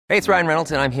Hey, it's Ryan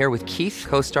Reynolds, and I'm here with Keith,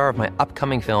 co-star of my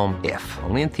upcoming film, If,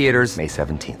 only in theaters May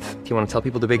 17th. Do you want to tell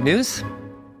people the big news?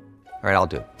 All right, I'll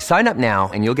do it. Sign up now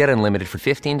and you'll get unlimited for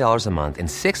 $15 a month and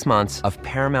 6 months of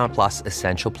Paramount Plus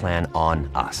Essential Plan on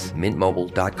us.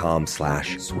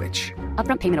 MintMobile.com/switch.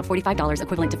 Upfront payment of $45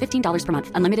 equivalent to $15 per month.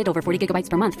 Unlimited over 40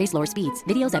 gigabytes per month. Face lower speeds.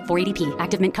 Videos at 480p.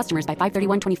 Active Mint customers by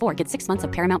 531.24 get 6 months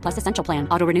of Paramount Plus Essential Plan.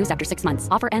 Auto renews after 6 months.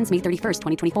 Offer ends May 31st,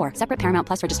 2024. Separate Paramount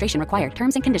Plus registration required.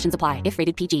 Terms and conditions apply if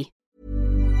rated PG.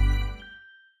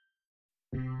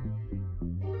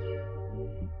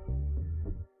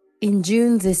 In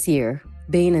June this year,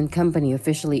 Bain & Company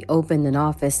officially opened an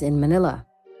office in Manila.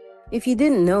 If you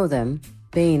didn't know them,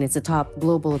 Bain is a top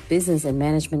global business and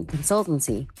management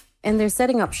consultancy, and their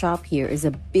setting up shop here is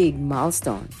a big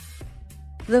milestone.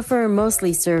 The firm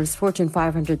mostly serves Fortune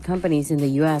 500 companies in the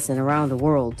US and around the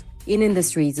world, in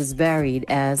industries as varied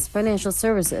as financial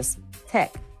services,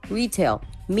 tech, retail,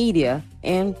 media,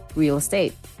 and real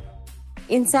estate.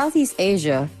 In Southeast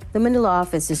Asia, the Manila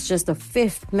office is just the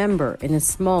fifth member in a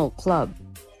small club.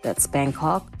 That's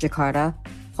Bangkok, Jakarta,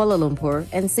 Kuala Lumpur,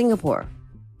 and Singapore.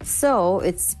 So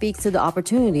it speaks to the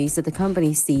opportunities that the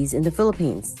company sees in the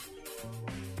Philippines.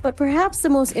 But perhaps the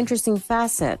most interesting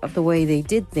facet of the way they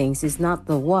did things is not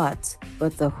the what,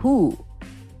 but the who.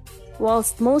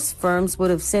 Whilst most firms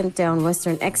would have sent down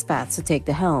Western expats to take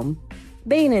the helm,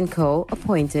 Bain & Co.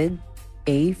 appointed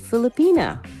a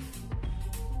Filipina.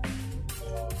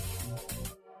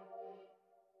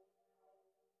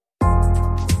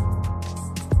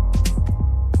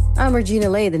 I'm Regina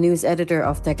Lay, the news editor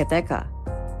of Teka Teka.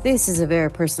 This is a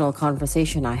very personal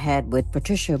conversation I had with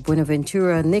Patricia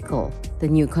Buenaventura Nicol, the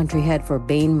new country head for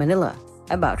Bain Manila,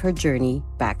 about her journey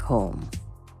back home.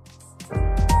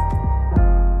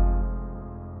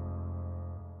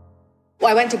 Well,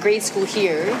 I went to grade school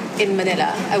here in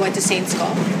Manila. I went to St.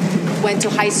 Scott. Went to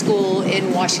high school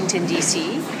in Washington,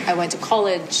 D.C. I went to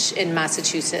college in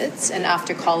Massachusetts, and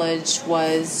after college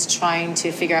was trying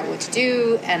to figure out what to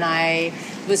do, and I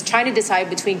was trying to decide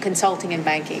between consulting and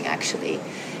banking, actually,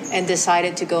 and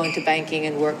decided to go into banking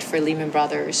and worked for Lehman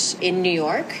Brothers in New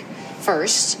York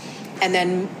first, and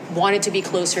then wanted to be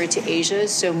closer to Asia,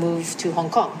 so moved to Hong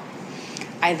Kong.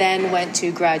 I then went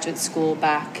to graduate school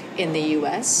back in the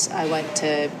U.S. I went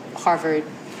to Harvard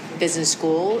Business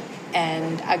School,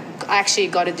 and I actually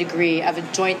got a degree. I have a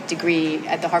joint degree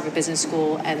at the Harvard Business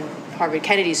School and Harvard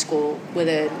Kennedy School with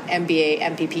an MBA,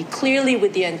 MPP, clearly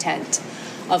with the intent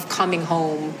of coming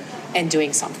home and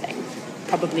doing something,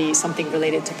 probably something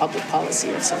related to public policy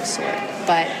of some sort.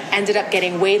 But ended up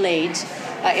getting waylaid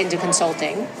into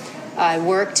consulting. I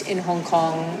worked in Hong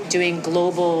Kong doing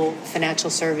global financial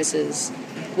services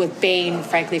with Bain,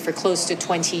 frankly, for close to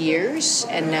 20 years,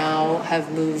 and now have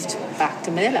moved back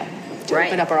to Manila to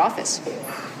open up our office.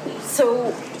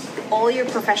 So all your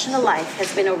professional life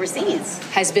has been overseas?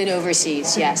 Has been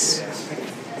overseas, yes.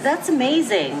 That's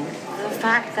amazing, the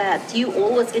fact that you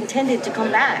always intended to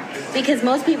come back. Because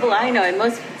most people I know, and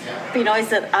most Pinoys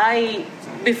that I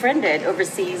befriended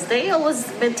overseas, they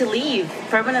always meant to leave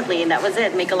permanently, and that was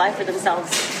it, make a life for themselves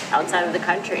outside of the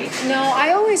country. No,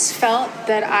 I always felt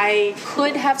that I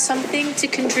could have something to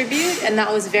contribute, and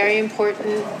that was very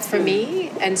important for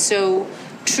me. And so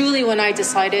truly when I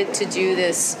decided to do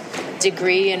this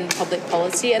degree in public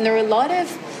policy, and there were a lot of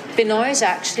Pinoys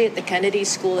actually at the Kennedy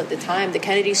School at the time. The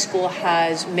Kennedy School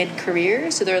has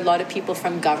mid-career, so there are a lot of people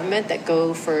from government that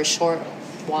go for a short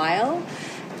while.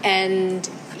 And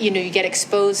you get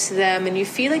exposed to them and you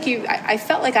feel like I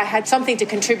felt like I had something to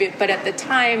contribute, but at the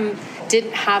time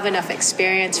didn't have enough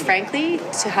experience, frankly,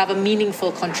 to have a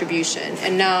meaningful contribution.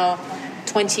 And now,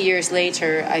 20 years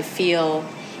later, I feel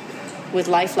with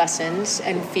life lessons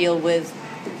and feel with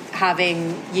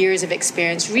having years of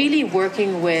experience, really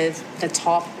working with the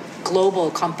top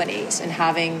global companies and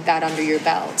having that under your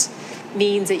belt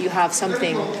means that you have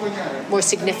something more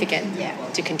significant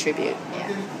to contribute. Yeah.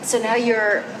 So now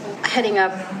you're heading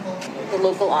up the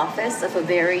local office of a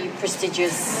very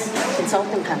prestigious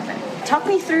consulting company. Talk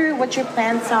me through what your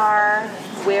plans are,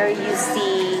 where you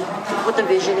see, what the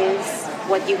vision is,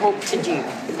 what you hope to do.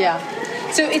 Yeah.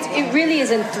 So it really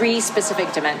is in three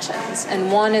specific dimensions.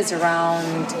 And one is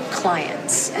around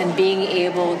clients and being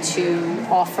able to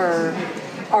offer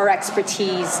our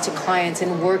expertise to clients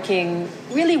and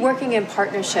really working in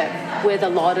partnership with a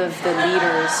lot of the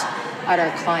leaders at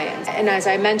our clients. And as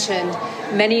I mentioned,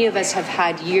 many of us have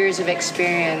had years of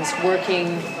experience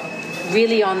working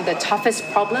really on the toughest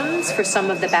problems for some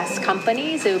of the best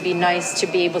companies. It would be nice to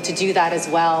be able to do that as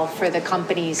well for the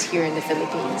companies here in the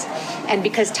Philippines. And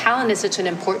because talent is such an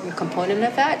important component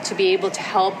of that, to be able to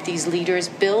help these leaders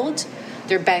build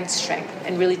their bench strength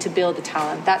and really to build the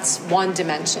talent. That's one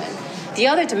dimension. The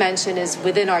other dimension is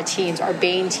within our teams, our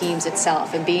Bain teams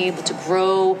itself, and being able to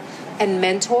grow and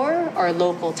mentor our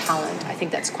local talent. I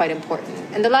think that's quite important.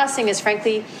 And the last thing is,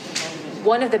 frankly,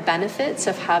 one of the benefits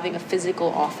of having a physical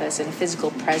office and a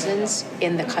physical presence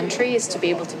in the country is to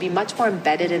be able to be much more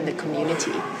embedded in the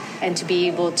community and to be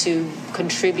able to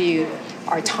contribute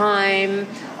our time,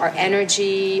 our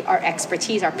energy, our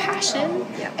expertise, our passion,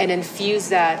 and infuse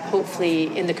that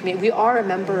hopefully in the community. We are a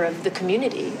member of the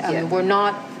community. We're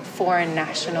not foreign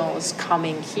nationals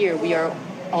coming here. We are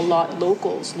a lot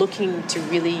locals looking to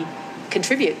really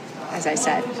contribute, as I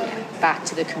said, back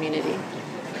to the community.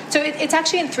 So it's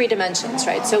actually in three dimensions,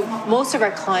 right? So most of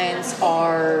our clients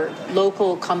are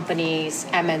local companies,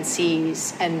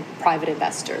 MNCs, and private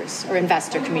investors or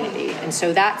investor community. And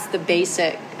so that's the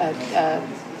basic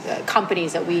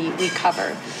companies that we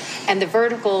cover. And the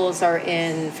verticals are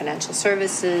in financial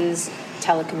services,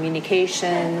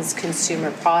 telecommunications,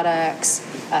 consumer products,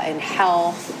 in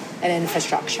health, and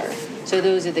infrastructure. So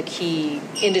those are the key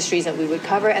industries that we would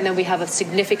cover. And then we have a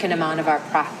significant amount of our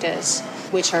practice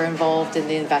which are involved in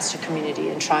the investor community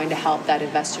and trying to help that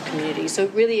investor community. So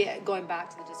really going back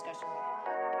to the discussion.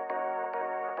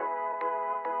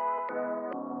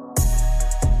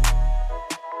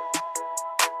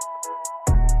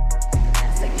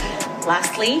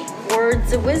 Lastly,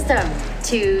 words of wisdom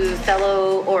to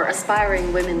fellow or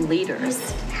aspiring women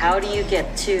leaders. How do you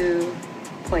get to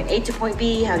point A to point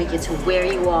B? How do you get to where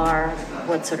you are?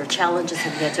 What sort of challenges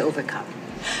have you had to overcome?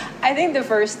 I think the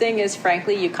first thing is,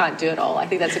 frankly, you can't do it all. I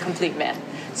think that's a complete myth.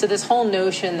 So this whole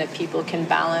notion that people can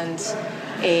balance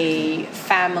a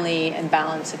family and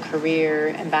balance a career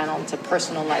and balance a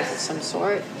personal life of some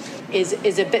sort is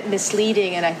a bit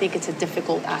misleading, and I think it's a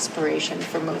difficult aspiration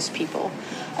for most people.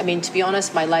 I mean, to be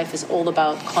honest, my life is all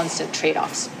about constant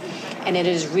trade-offs, and it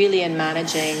is really in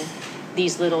managing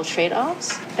these little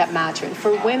trade-offs that matter. And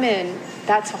for women,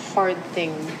 that's a hard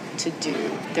thing to do.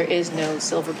 There is no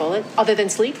silver bullet other than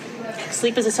sleep.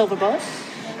 Sleep is a silver bullet,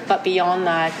 but beyond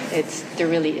that, there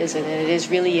really isn't. And it is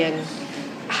really in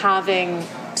having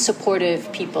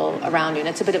supportive people around you. And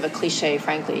it's a bit of a cliche,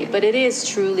 frankly, but it is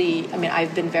truly, I mean,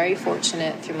 I've been very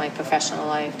fortunate through my professional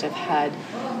life to have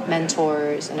had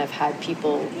mentors, and I've had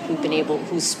people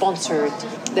who sponsored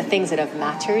the things that have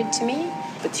mattered to me.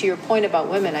 But to your point about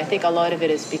women, I think a lot of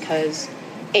it is because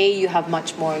A, you have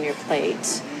much more on your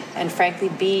plate, and frankly,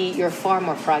 B, you're far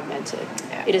more fragmented.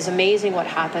 It is amazing what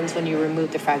happens when you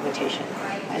remove the fragmentation.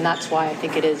 And that's why I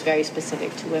think it is very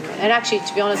specific to women. And actually,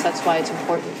 to be honest, that's why it's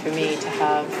important for me to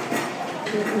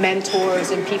have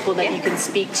mentors and people that you can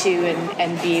speak to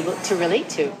and be able to relate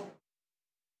to.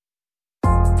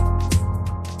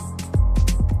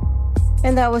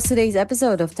 And that was today's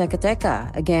episode of Teka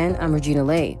Teka. Again, I'm Regina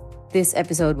Lay. This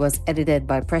episode was edited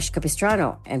by Presh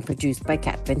Capistrano and produced by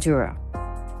Kat Ventura.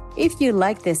 If you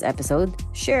like this episode,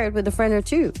 share it with a friend or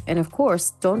two. And of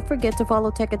course, don't forget to follow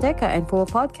Teka Teka and PUA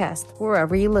Podcast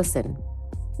wherever you listen.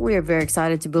 We are very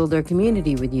excited to build our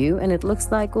community with you, and it looks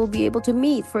like we'll be able to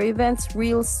meet for events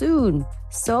real soon.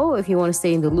 So if you want to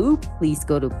stay in the loop, please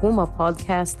go to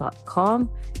pumapodcast.com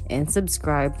and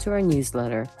subscribe to our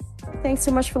newsletter. Thanks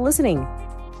so much for listening.